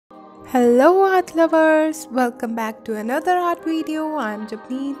Hello art lovers, welcome back to another art video. I'm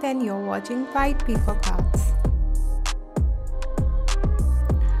Japneet and you're watching White Peacock Arts.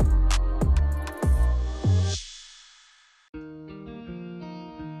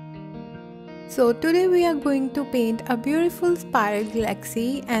 So today we are going to paint a beautiful spiral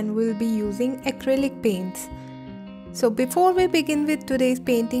galaxy and we'll be using acrylic paints. So before we begin with today's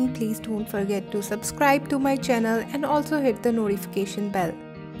painting, please don't forget to subscribe to my channel and also hit the notification bell.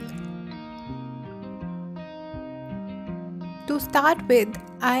 To start with,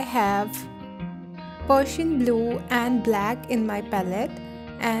 I have Persian blue and black in my palette,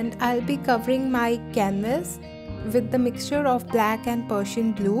 and I'll be covering my canvas with the mixture of black and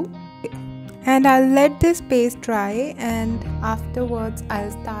Persian blue. And I'll let this paste dry, and afterwards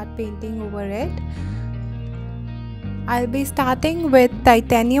I'll start painting over it. I'll be starting with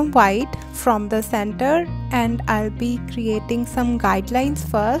titanium white from the center, and I'll be creating some guidelines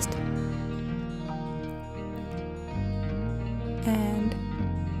first. And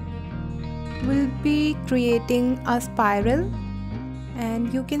we'll be creating a spiral,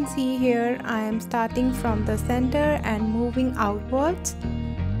 and you can see here I am starting from the center and moving outwards,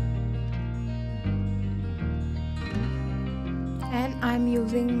 and I'm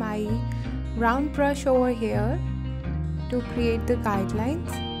using my round brush over here to create the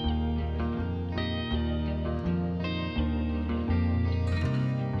guidelines.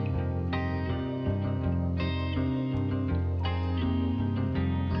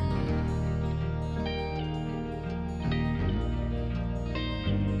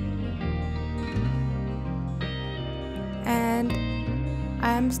 And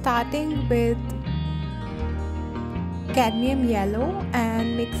I am starting with cadmium yellow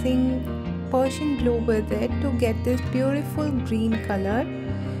and mixing Persian blue with it to get this beautiful green color,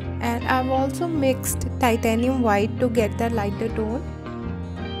 and I've also mixed titanium white to get the lighter tone.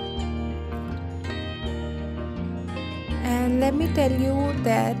 And let me tell you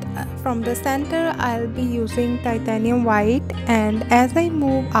that from the center I'll be using titanium white, and as I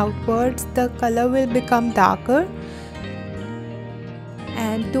move outwards the color will become darker,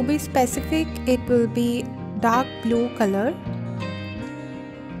 and to be specific it will be dark blue color.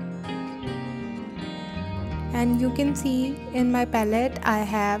 And you can see in my palette I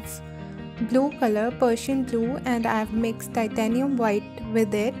have blue color, Persian blue, and I have mixed titanium white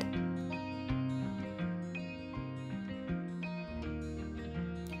with it.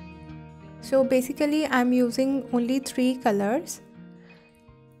 So basically I'm using only three colors: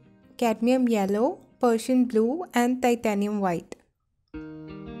 cadmium yellow, Persian blue, and titanium white,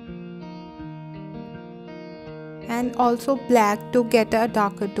 and also black to get a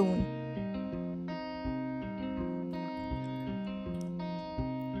darker tone.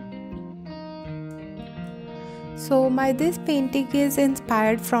 So this painting is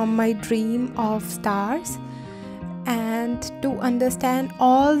inspired from my dream of stars, and to understand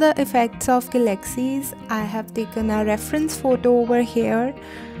all the effects of galaxies I have taken a reference photo over here.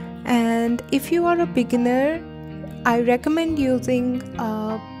 And if you are a beginner, I recommend using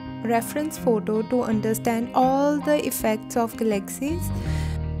a reference photo to understand all the effects of galaxies,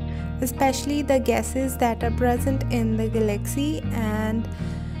 especially the gases that are present in the galaxy, and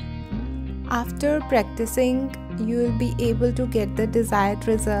after practicing you will be able to get the desired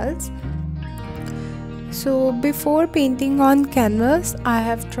results. So before painting on canvas, I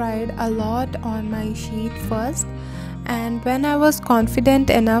have tried a lot on my sheet first, and when I was confident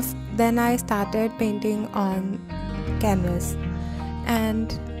enough, then I started painting on canvas.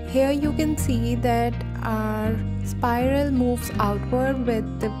 And here you can see that our spiral moves outward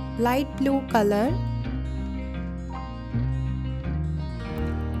with the light blue color,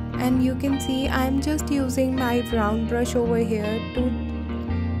 and you can see I'm just using my round brush over here to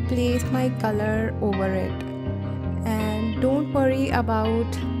place my color over it. And don't worry about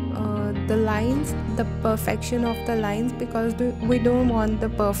the lines, the perfection of the lines, because we don't want the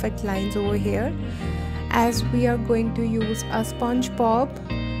perfect lines over here, as we are going to use a sponge pop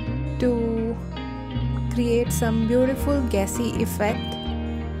to create some beautiful gassy effect.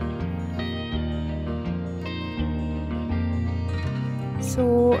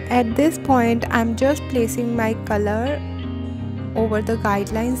 So at this point I'm just placing my color over the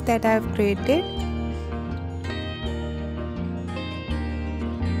guidelines that I have created.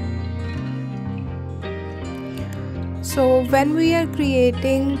 So when we are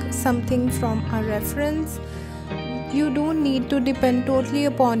creating something from a reference, you don't need to depend totally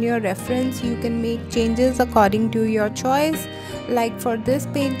upon your reference. You can make changes according to your choice. Like for this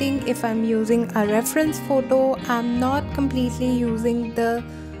painting, if I'm using a reference photo, I'm not completely using the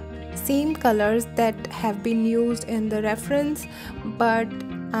same colors that have been used in the reference, but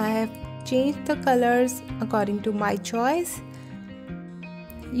I have changed the colors according to my choice.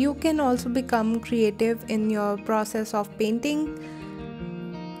 You can also become creative in your process of painting,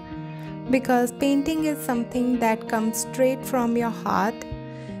 because painting is something that comes straight from your heart,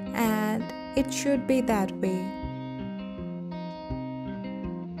 and it should be that way.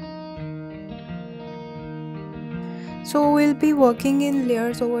 So we'll be working in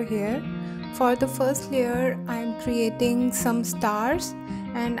layers over here. For the first layer, I'm creating some stars,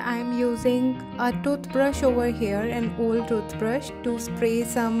 and I'm using a toothbrush over here, an old toothbrush, to spray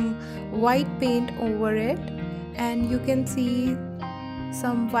some white paint over it, and you can see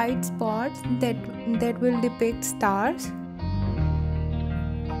some white spots that will depict stars.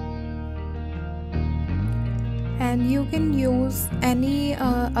 And you can use any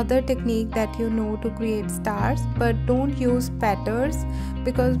other technique that you know to create stars, but don't use patterns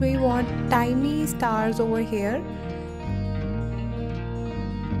because we want tiny stars over here.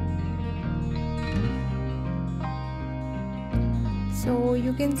 So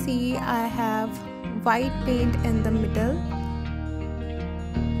you can see I have white paint in the middle.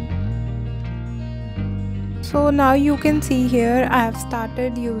 So now you can see here I have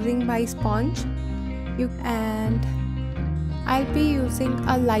started using my sponge, and I'll be using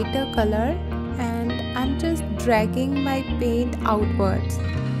a lighter color, and I'm just dragging my paint outwards.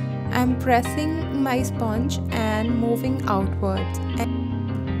 I'm pressing my sponge and moving outwards,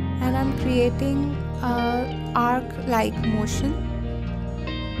 and I'm creating a arc-like motion.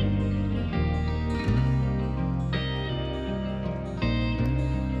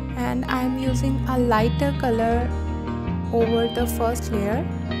 And I'm using a lighter color over the first layer.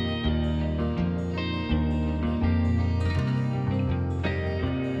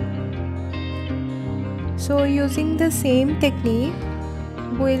 So using the same technique,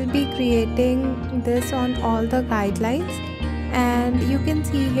 we'll be creating this on all the guidelines, and you can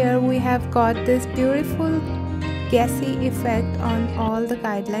see here we have got this beautiful gassy effect on all the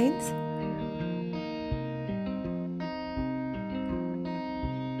guidelines.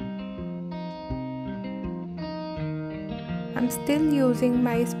 I'm still using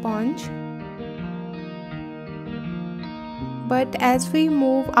my sponge, but as we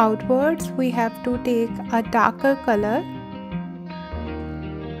move outwards, we have to take a darker color.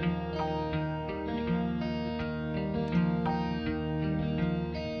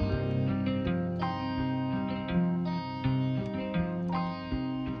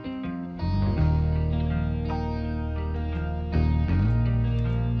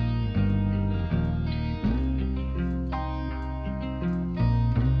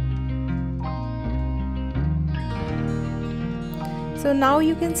 So now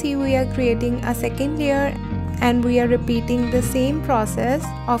you can see we are creating a second layer, and we are repeating the same process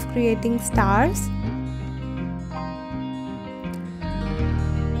of creating stars.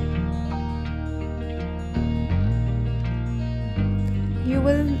 You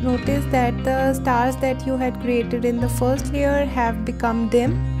will notice that the stars that you had created in the first layer have become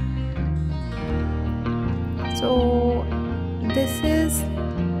dim. So this is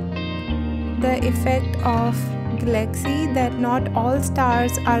the effect of galaxy, that not all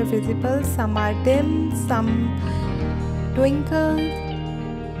stars are visible. Some are dim, some twinkle.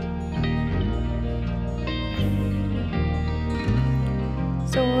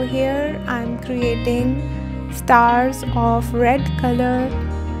 So here I'm creating stars of red color.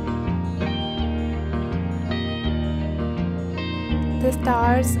 The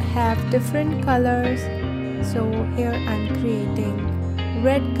stars have different colors, so here I'm creating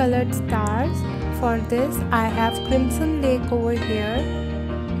red colored stars. For this I have crimson lake over here.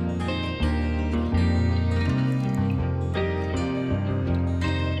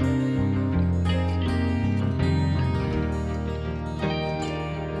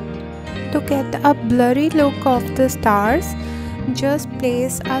 To get a blurry look of the stars, just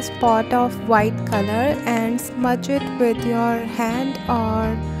place a spot of white color and smudge it with your hand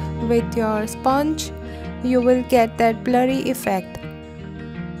or with your sponge. You will get that blurry effect.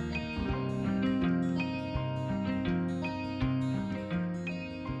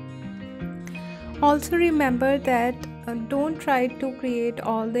 Also remember that don't try to create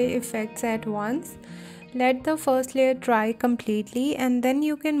all the effects at once. Let the first layer dry completely, and then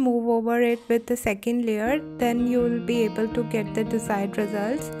you can move over it with the second layer. Then you will be able to get the desired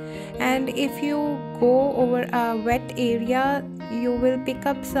results. And if you go over a wet area, you will pick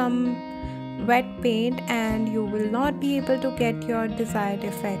up some wet paint and you will not be able to get your desired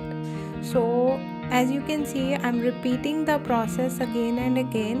effect. So as you can see, I'm repeating the process again and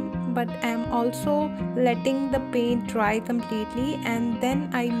again, but I'm also letting the paint dry completely, and then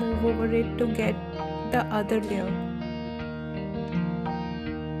I move over it to get the other layer.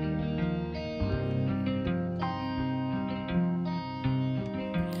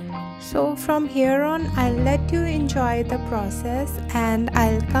 So from here on, I'll let you enjoy the process and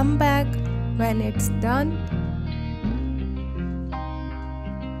I'll come back when it's done.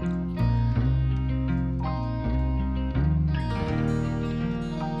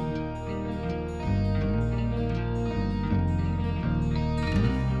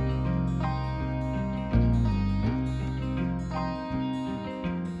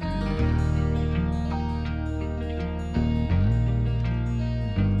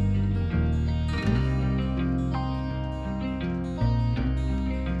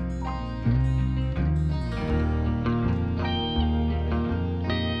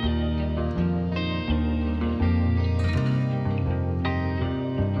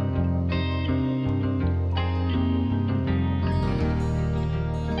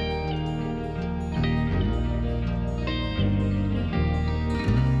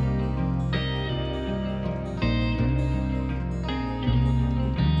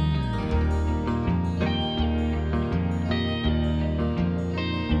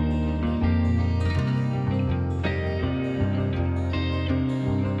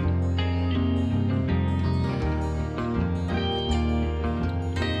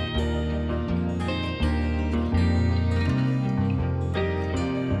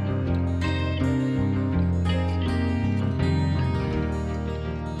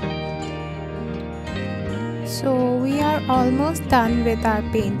 So we are almost done with our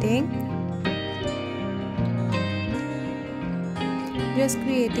painting. Just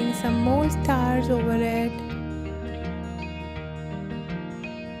creating some more stars over it.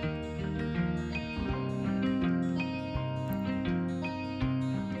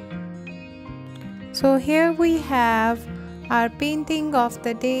 So here we have our painting of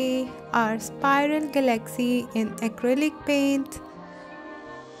the day, our spiral galaxy in acrylic paint.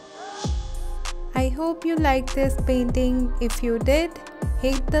 I hope you liked this painting. If you did,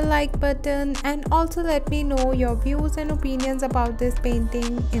 hit the like button and also let me know your views and opinions about this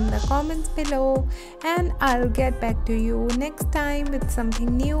painting in the comments below, and I'll get back to you next time with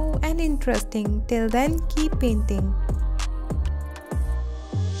something new and interesting. Till then, keep painting.